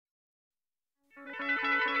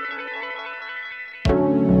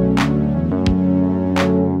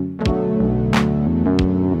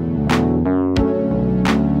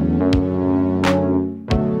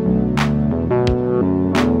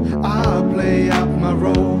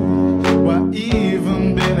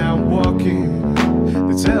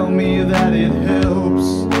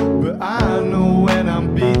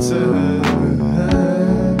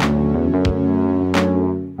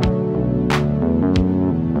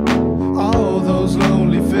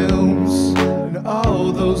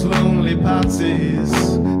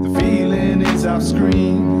The feeling is off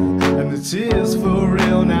screen, and the tears for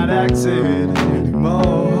real, not acted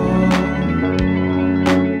anymore.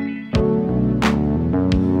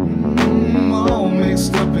 All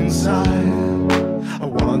mixed up inside. I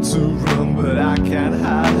want to run, but I can't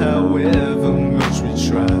hide. However much we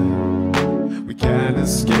try, we can't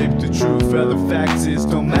escape the truth. Well, the fact is,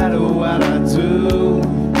 don't matter what I do,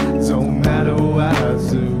 don't matter what I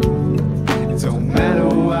do. Don't matter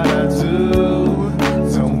what I do,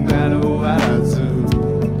 don't matter what I do.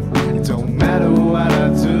 It don't matter what I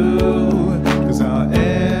do, 'cause I'll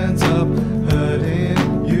end up hurting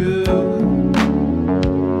you.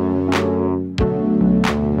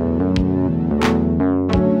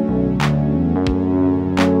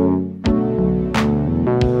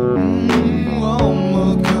 One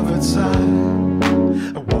more cover time,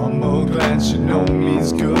 one more glance, you know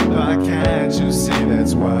me's goodbye. Can't you see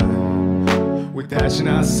that's why? We're dashing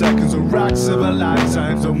our seconds with rocks of our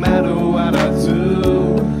lifetimes. Don't matter what I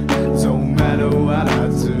do, don't matter what I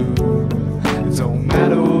do. It don't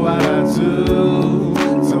matter what I do,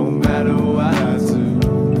 don't matter what I do.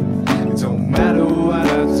 It don't matter what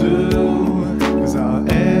I do, 'cause I'll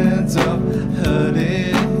end up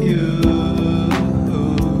hurting you.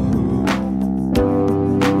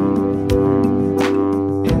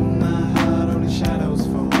 In my heart only shadows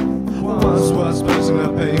fall. Once was bursting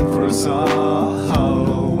up pain for us all.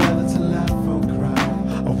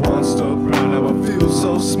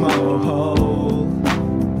 So small.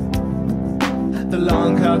 The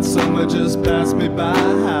long hot summer just passed me by.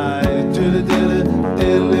 Dilly dilly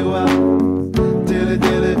dilly wop, dilly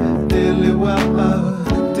dilly dilly wop,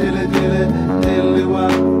 dilly dilly dilly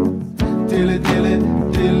wop, dilly dilly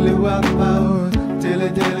dilly wop, dilly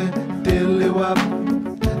dilly dilly wop,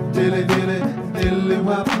 dilly dilly dilly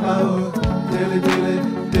wop, dilly dilly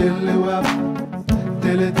dilly wop,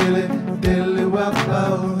 dilly dilly dilly wop,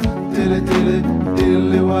 dilly dilly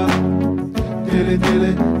dilly wop, dilly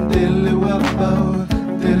dilly dilly wop,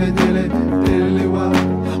 dilly dilly dilly wop.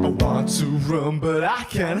 I want to run, but I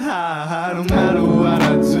can't hide. No matter what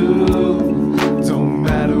I do, don't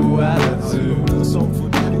matter what I do.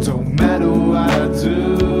 Don't matter what I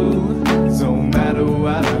do, don't matter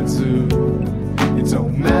what I do. It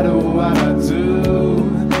don't matter what I do.